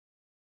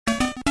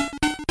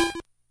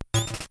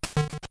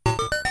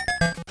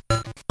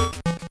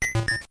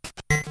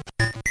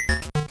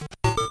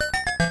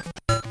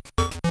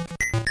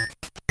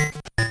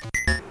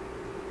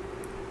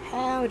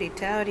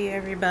Howdy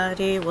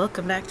everybody,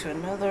 welcome back to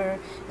another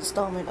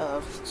installment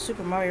of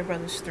Super Mario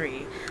Bros.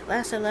 3.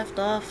 Last I left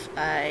off,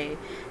 I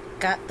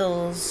got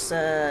those,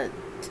 I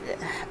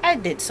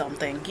did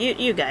something.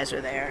 You guys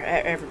are there,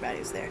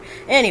 everybody's there.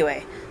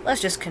 Anyway,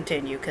 let's just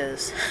continue,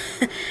 cause,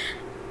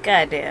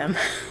 goddamn.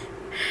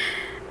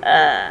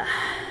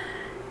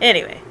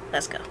 Anyway,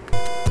 let's go.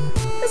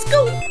 Let's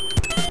go!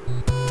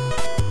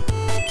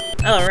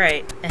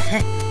 Alright,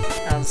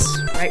 I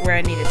was right where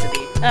I needed to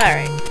be.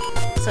 Alright,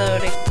 so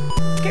to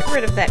get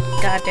rid of that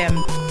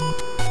goddamn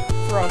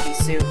froggy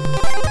suit,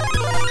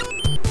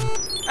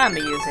 I'ma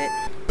use it.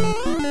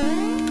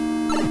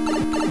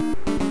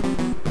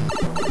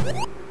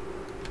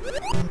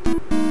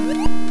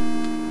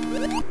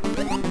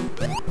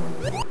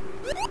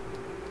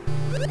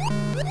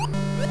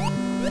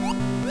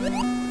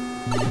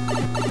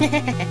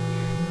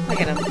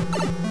 Look at him.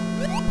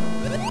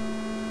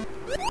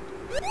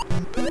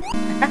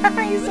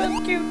 He's so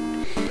cute.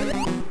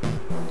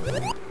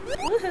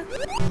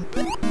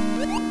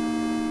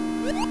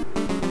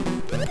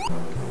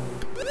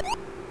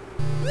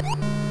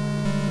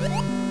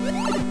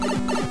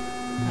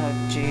 Oh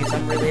jeez,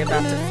 I'm really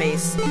about to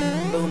face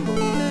Boom Boom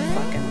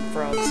fucking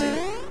frog suit.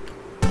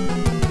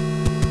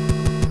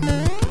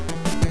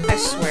 I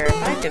swear,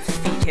 if I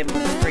defeat him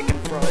with a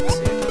freaking frog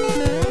suit.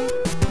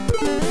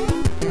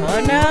 Oh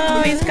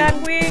no, he's got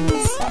wings!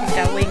 He's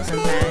got wings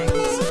and fangs.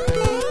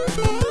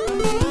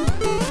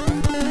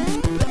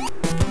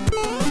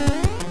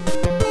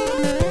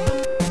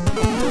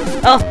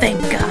 Oh, thank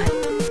God.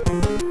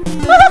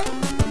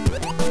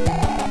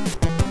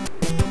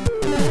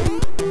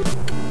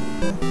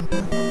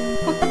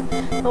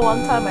 The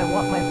one time I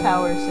want my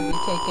powers to be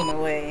taken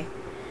away.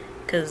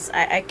 Because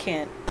I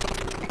can't.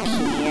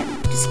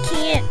 Just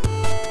can't.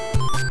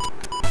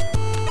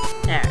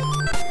 Alright.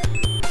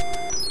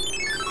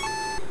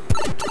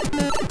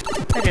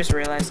 I just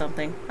realized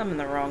something. I'm in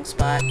the wrong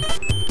spot.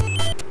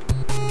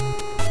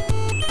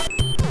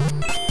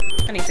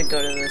 I need to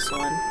go to this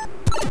one.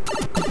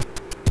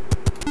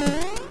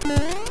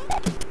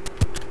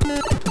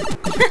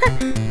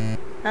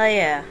 Oh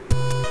yeah.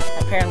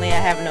 Apparently I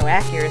have no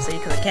accuracy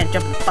because I can't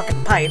jump in the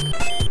fucking pipe.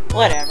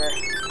 Whatever.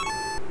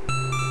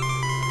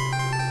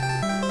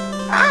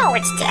 Oh,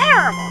 it's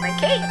terrible! The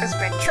cake has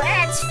been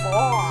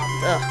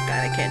transformed! Oh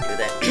god, I can't do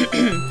that.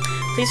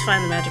 Please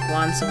find the magic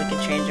wand so we can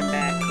change him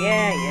back.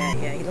 Yeah.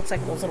 He looks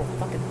like those little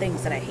fucking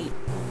things that I hate.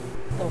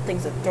 Little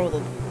things that throw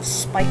the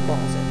spike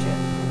balls at you.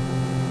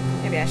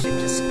 Maybe I should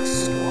just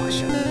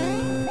squash him.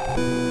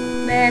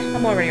 Nah,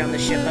 I'm already on the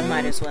ship. I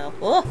might as well.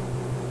 Oh!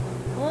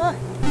 Oh!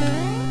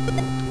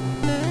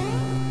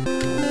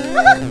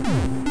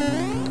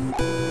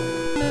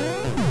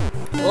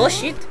 Oh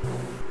shit!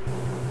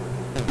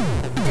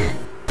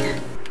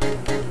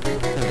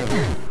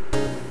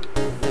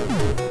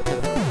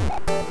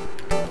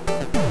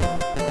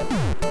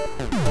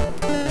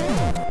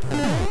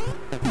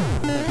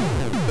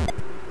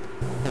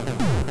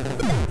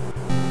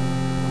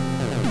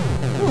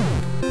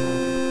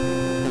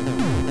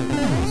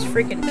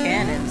 Freaking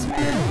cannons,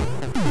 man.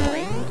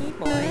 Boingy,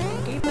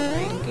 boingy,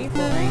 boingy,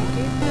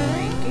 boingy,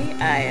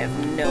 boingy. I have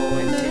no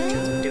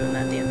intentions of doing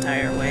that the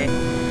entire way.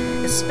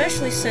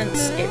 Especially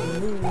since it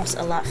moves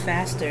a lot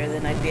faster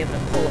than I'd be able to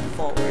pull it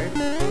forward.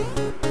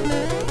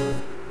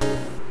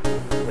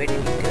 Where did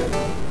he go?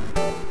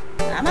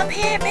 I'm up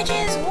here,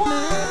 bitches!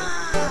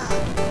 Wah!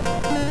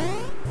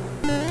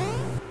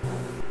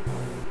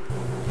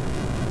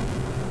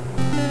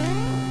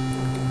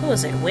 Who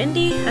was it?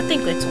 Wendy? I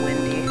think it's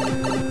Wendy.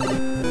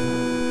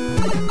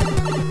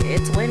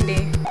 It's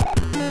Wendy.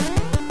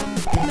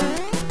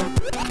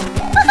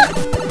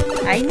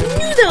 I knew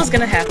that was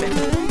gonna happen.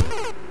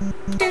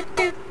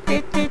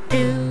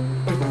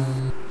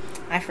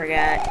 I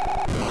forgot.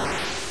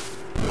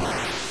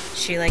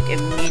 She like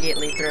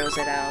immediately throws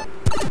it out.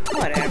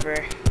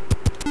 Whatever.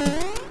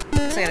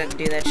 Guess I gotta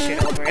do that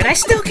shit over. And I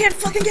still can't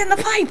fucking get in the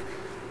pipe!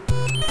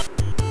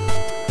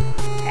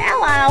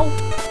 Hello!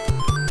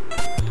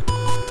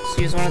 Let's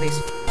use one of these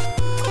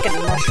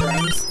fucking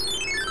mushrooms.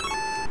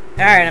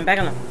 Alright, I'm back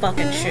on the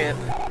fucking ship.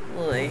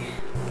 Boy.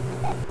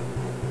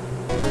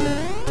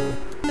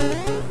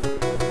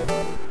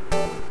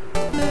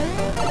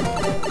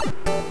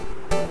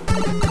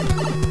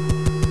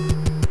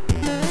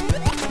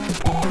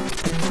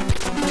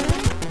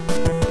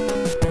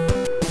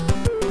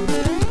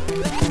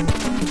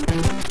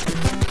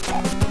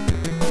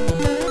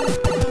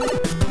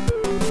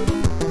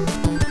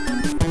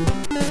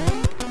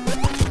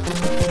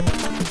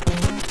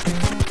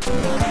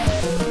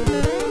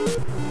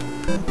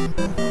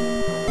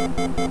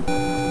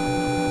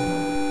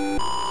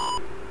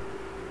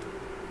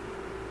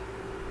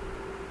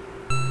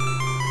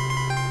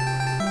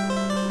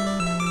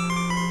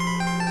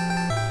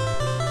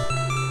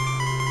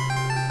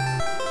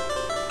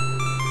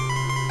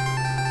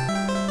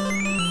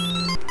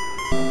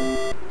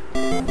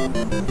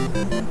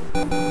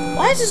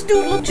 Why does this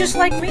dude look just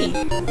like me?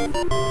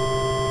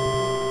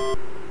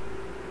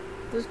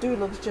 This dude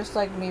looks just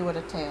like me with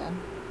a tan.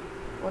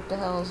 What the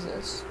hell is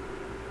this?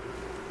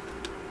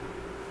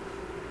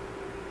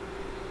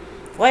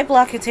 White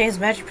block contains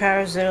magic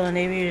powers that'll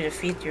enable you to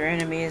defeat your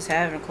enemies,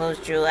 have an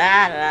enclosed jewel,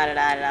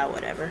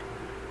 whatever.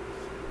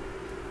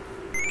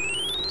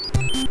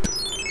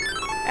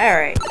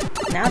 Alright,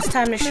 now it's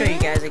time to show you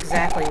guys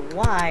exactly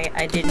why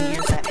I didn't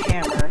use that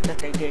hammer that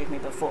they gave me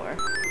before.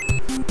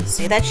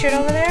 See that shit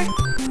over there?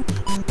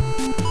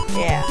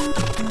 Yeah,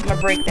 I'm gonna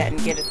break that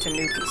and get a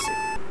Tanuki suit.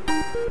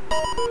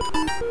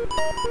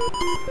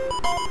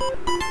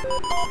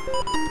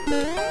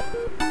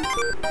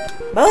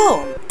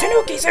 Boom!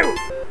 Tanuki suit!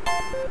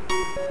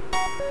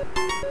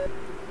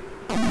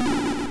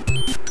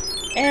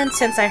 And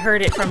since I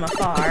heard it from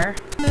afar,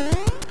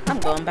 I'm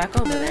going back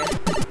over there.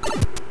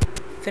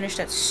 Finish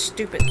that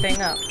stupid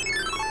thing up.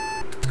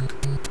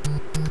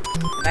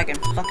 If I can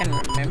fucking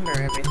remember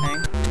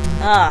everything.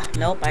 Ah,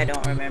 nope, I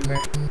don't remember.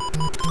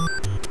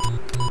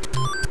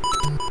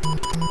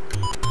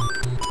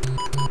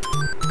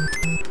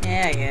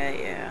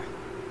 Yeah.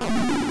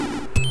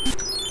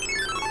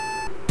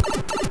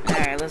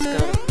 Alright, let's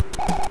go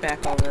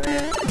back over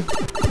there.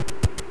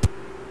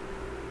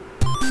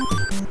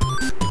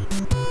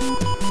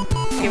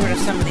 Get rid of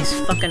some of these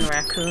fucking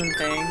raccoon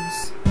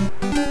things.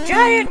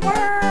 Giant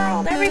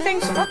world!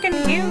 Everything's fucking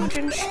huge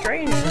and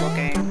strange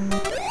looking.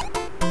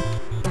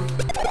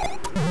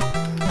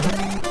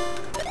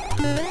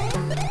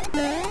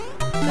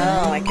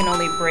 Oh, I can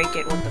only break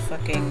it with the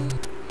fucking...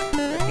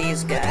 with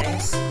these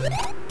guys.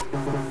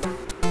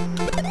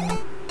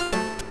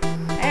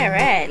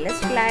 Alright, let's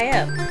fly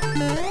up.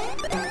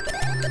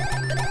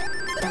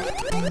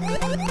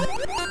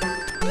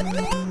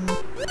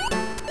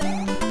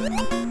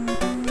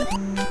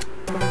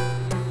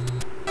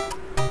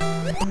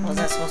 Was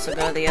I supposed to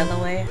go the other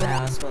way? No,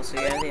 I was supposed to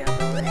go the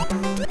other way.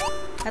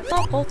 I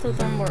thought both of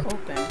them were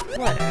open.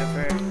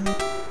 Whatever.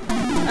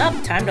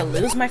 Oh, time to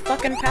lose my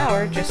fucking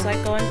power, just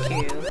like on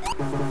Q.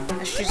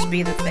 That should just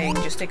be the thing,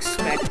 just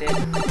expect it.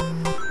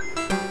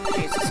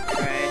 Jesus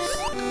Christ.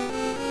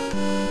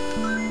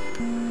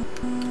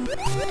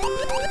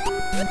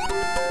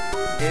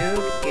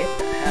 Dude, get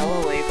the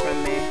hell away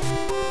from me.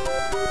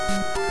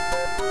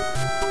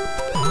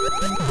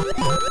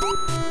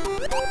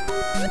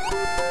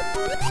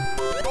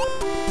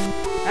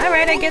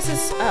 Alright, I guess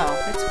it's... oh,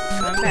 it's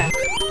coming back.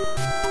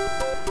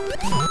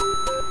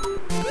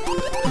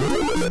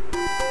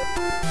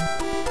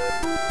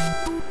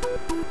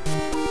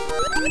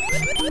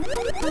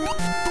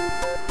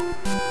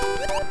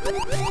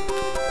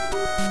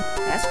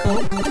 That's cool.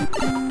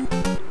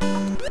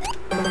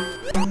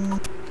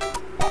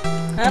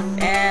 Up,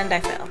 and I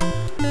fell.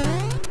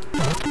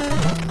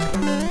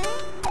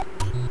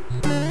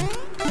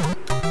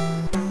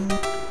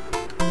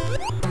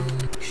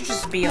 Should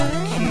just be on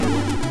cue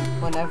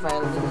whenever I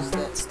lose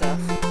that stuff.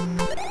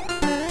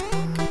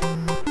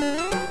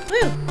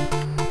 Woo!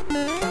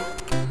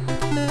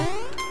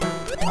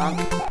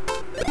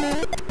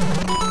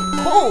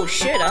 Oh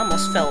shit, I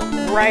almost fell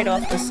right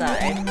off the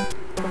side.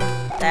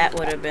 That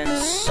would have been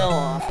so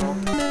awful.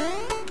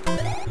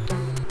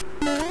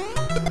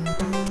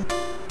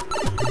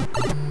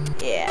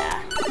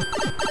 Yeah.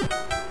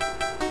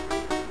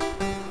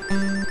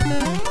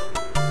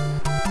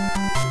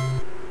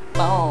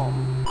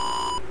 Boom.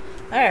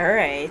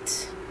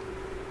 Alright.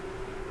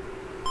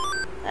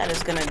 That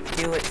is gonna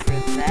do it for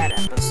that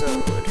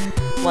episode.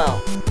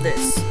 Well,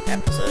 this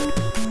episode.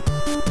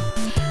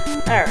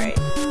 Alright.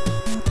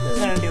 This is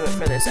gonna do it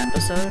for this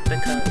episode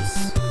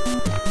because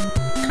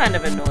I'm kind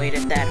of annoyed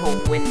at that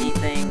whole Wendy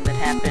thing that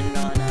happened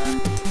on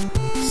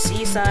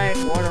Seaside,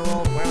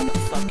 Waterworld, whatever the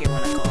fuck you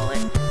want to call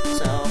it.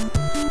 So,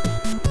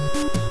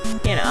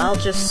 you know, I'll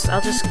just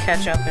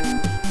catch up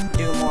and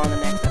do more on the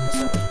next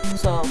episode.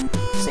 So,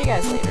 see you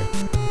guys later.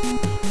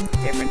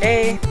 Different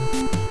day,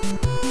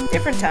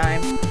 different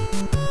time,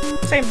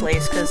 same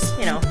place, because,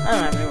 you know, I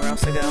don't have anywhere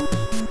else to go.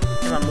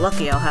 If I'm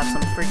lucky, I'll have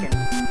some freaking,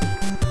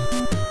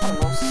 I don't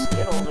know,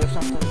 Skittles or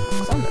something.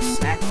 Something to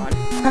snack on.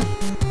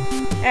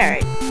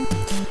 Alright.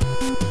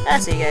 I'll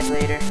see you guys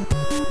later.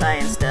 Bye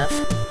and stuff.